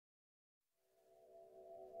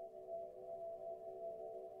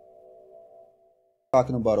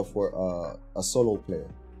talking about it for a solo player,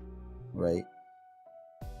 right?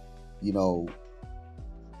 You know,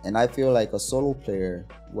 and I feel like what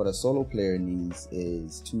a solo player needs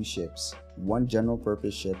is two ships, one general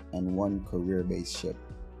purpose ship and one career based ship.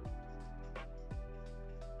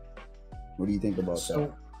 What do you think about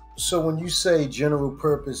that? So when you say general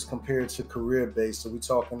purpose compared to career based, what are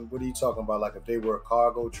you talking about? Like if they were a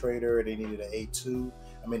cargo trader, they needed an A2,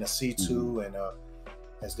 a C2, and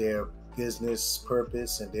as their business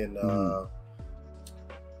purpose, and then go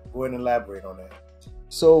ahead and elaborate on that.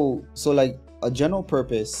 So like a general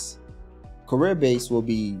purpose career base will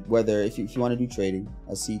be whether if you want to do trading,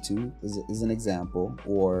 a C2 is an example,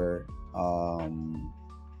 or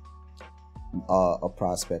a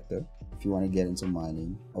prospector if you want to get into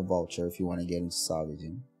mining, a vulture if you want to get into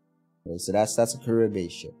salvaging, right? So that's a career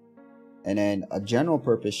based ship. And then a general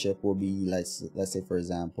purpose ship will be let's say for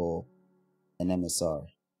example an MSR,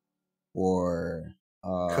 or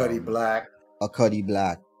Cuddy Black, a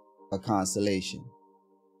Constellation.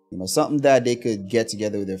 Something that they could get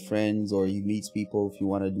together with their friends, or you meet people if you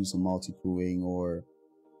want to do some multi-crewing, or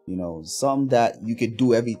something that you could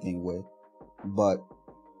do everything with, but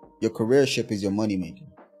your career ship is your money maker.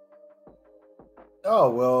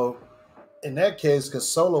 Oh well, in that case, because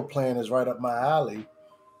solo playing is right up my alley.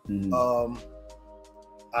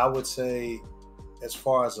 I would say, as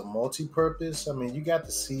far as a multi-purpose, you got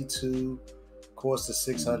the C2, of course, the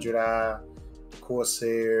 600i, the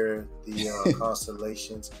Corsair, the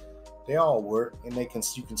Constellations. They all work, and you can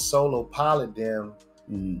solo pilot them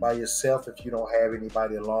by yourself if you don't have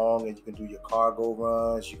anybody along, and you can do your cargo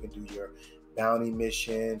runs, you can do your bounty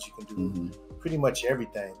missions, you can do pretty much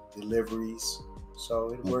everything, deliveries.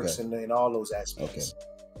 So it works in all those aspects.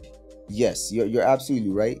 Okay. Yes, you're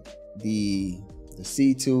absolutely right. The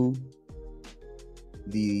C2,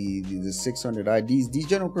 the 600i, these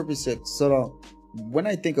general purpose sets. So when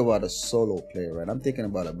I think about a solo player, right, I'm thinking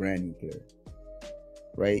about a brand new player,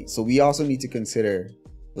 right? So we also need to consider,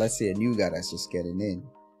 let's say, a new guy that's just getting in,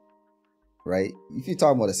 right? If you're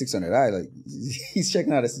talking about a 600i, like he's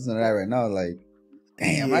checking out a 600i right now, like,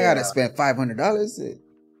 damn, I gotta spend $500.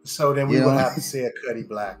 So then we would have to say a Cuddy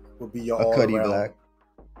Black would be your a all Cuddy around, Black,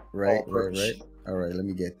 right? All right. Let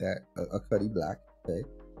me get that. A Cuddy Black, okay.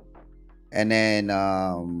 And then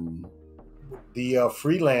the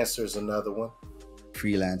Freelancer is another one.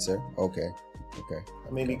 Freelancer, okay.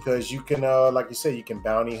 Because you can, like you said, you can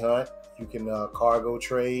bounty hunt, you can cargo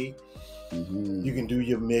trade, you can do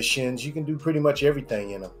your missions, you can do pretty much everything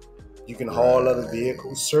in them. You can haul other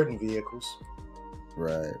vehicles, certain vehicles.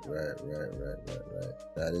 Right.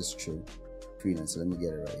 That is true. Freelancer, let me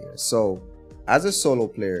get it right here. So, as a solo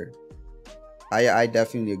player, I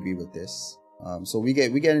definitely agree with this. So we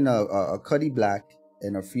getting a Cuddy Black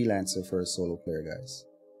and a Freelancer for a solo player, guys.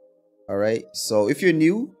 All right. So if you're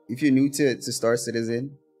new to Star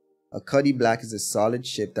Citizen, a Cuddy Black is a solid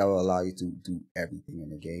ship that will allow you to do everything in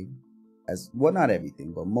the game. Not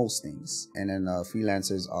everything, but most things. And then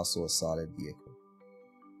Freelancer is also a solid vehicle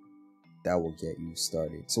that will get you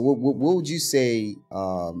started. So what would you say,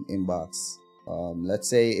 Inbox? Let's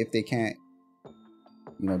say if they can't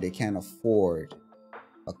afford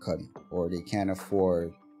a Cuddy, or they can't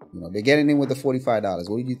afford, they're getting in with the $45.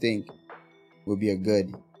 What do you think would be a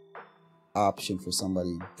good option for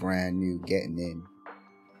somebody brand new getting in?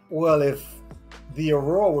 Well, if the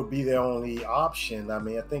Aurora would be their only option,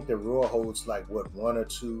 I think the Aurora holds like one or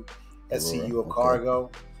two SCU of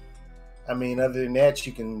cargo. Other than that,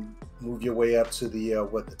 you can move your way up to the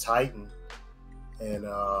Titan, and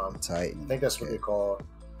Titan. I think that's what they're called.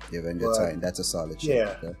 Yeah, the Titan. That's a solid ship.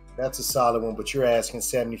 Yeah, okay. That's a solid one. But you're asking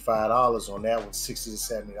 $75 on that one, $60 to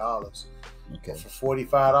 $70. Okay. But for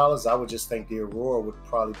 $45, I would just think the Aurora would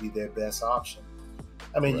probably be their best option.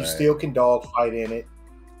 You still can dogfight in it.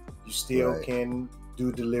 You still can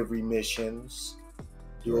do delivery missions,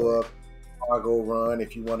 do a cargo run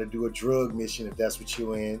if you want to do a drug mission, if that's what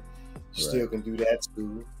you're in. You still can do that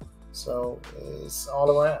too. So it's all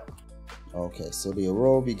around. Okay, so the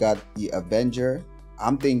Aurora, we got the Avenger.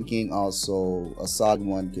 I'm thinking also a solid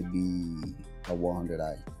one could be a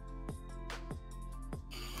 100i.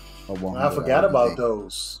 I forgot about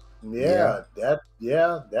those.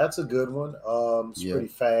 That's a good one. It's pretty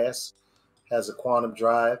fast. Has a quantum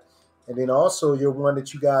drive. And then also your one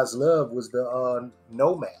that you guys love was the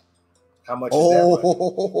Nomad. How much is that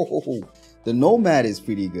one? The Nomad is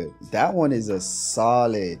pretty good. That one is a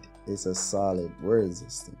solid. It's a solid. Where is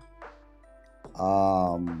this thing?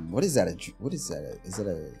 What is that? Is it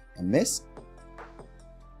a MISC?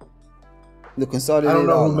 The Consolidated. I don't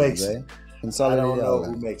know who makes it. Consolidated. I don't know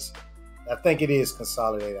who makes it. I think it is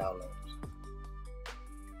Consolidated Outlanders.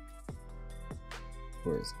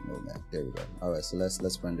 Where's Nomad? There we go. All right, so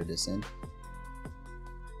let's render this in.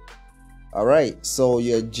 All right, so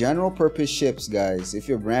your general purpose ships, guys, if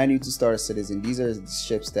you're brand new to Star Citizen, these are the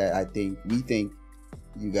ships that we think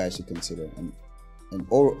you guys should consider. An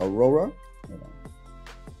Aurora,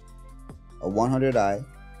 a 100i,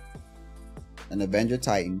 an Avenger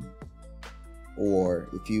Titan, or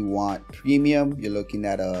if you want premium, you're looking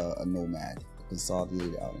at a Nomad, a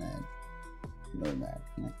consolidated Outland Nomad.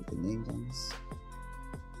 Can I put the names on this?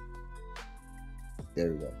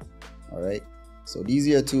 There we go. All right. So these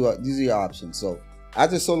are your options. So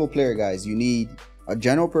as a solo player, guys, you need a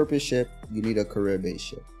general purpose ship. You need a career base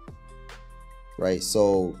ship, right?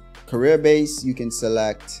 So career base, you can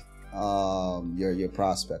select your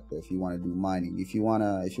prospector if you want to do mining. If you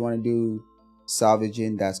wanna do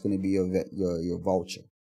salvaging, that's going to be your vulture.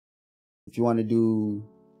 If you want to do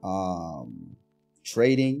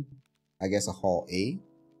trading, I guess a Hall A.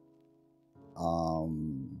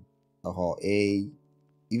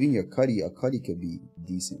 Even your Cuddy, a Cuddy could be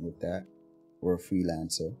decent with that, or a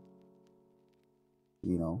freelancer,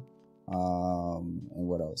 you know. And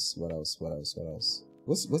what else? What's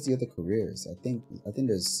the other careers? I think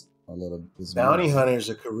there's a little. Bounty hunter is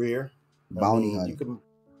a career. Bounty hunter. You can,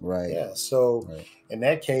 right. Yeah. So in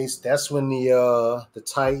that case, that's when the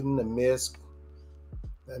Titan, the Mist,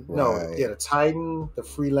 the Titan, the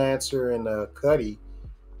freelancer, and the Cuddy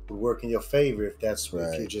would work in your favor if if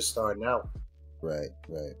you're just starting out. Right.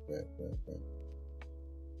 Okay.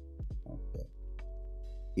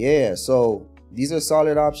 Yeah, so these are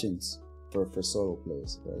solid options for solo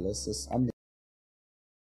players. Right, I'm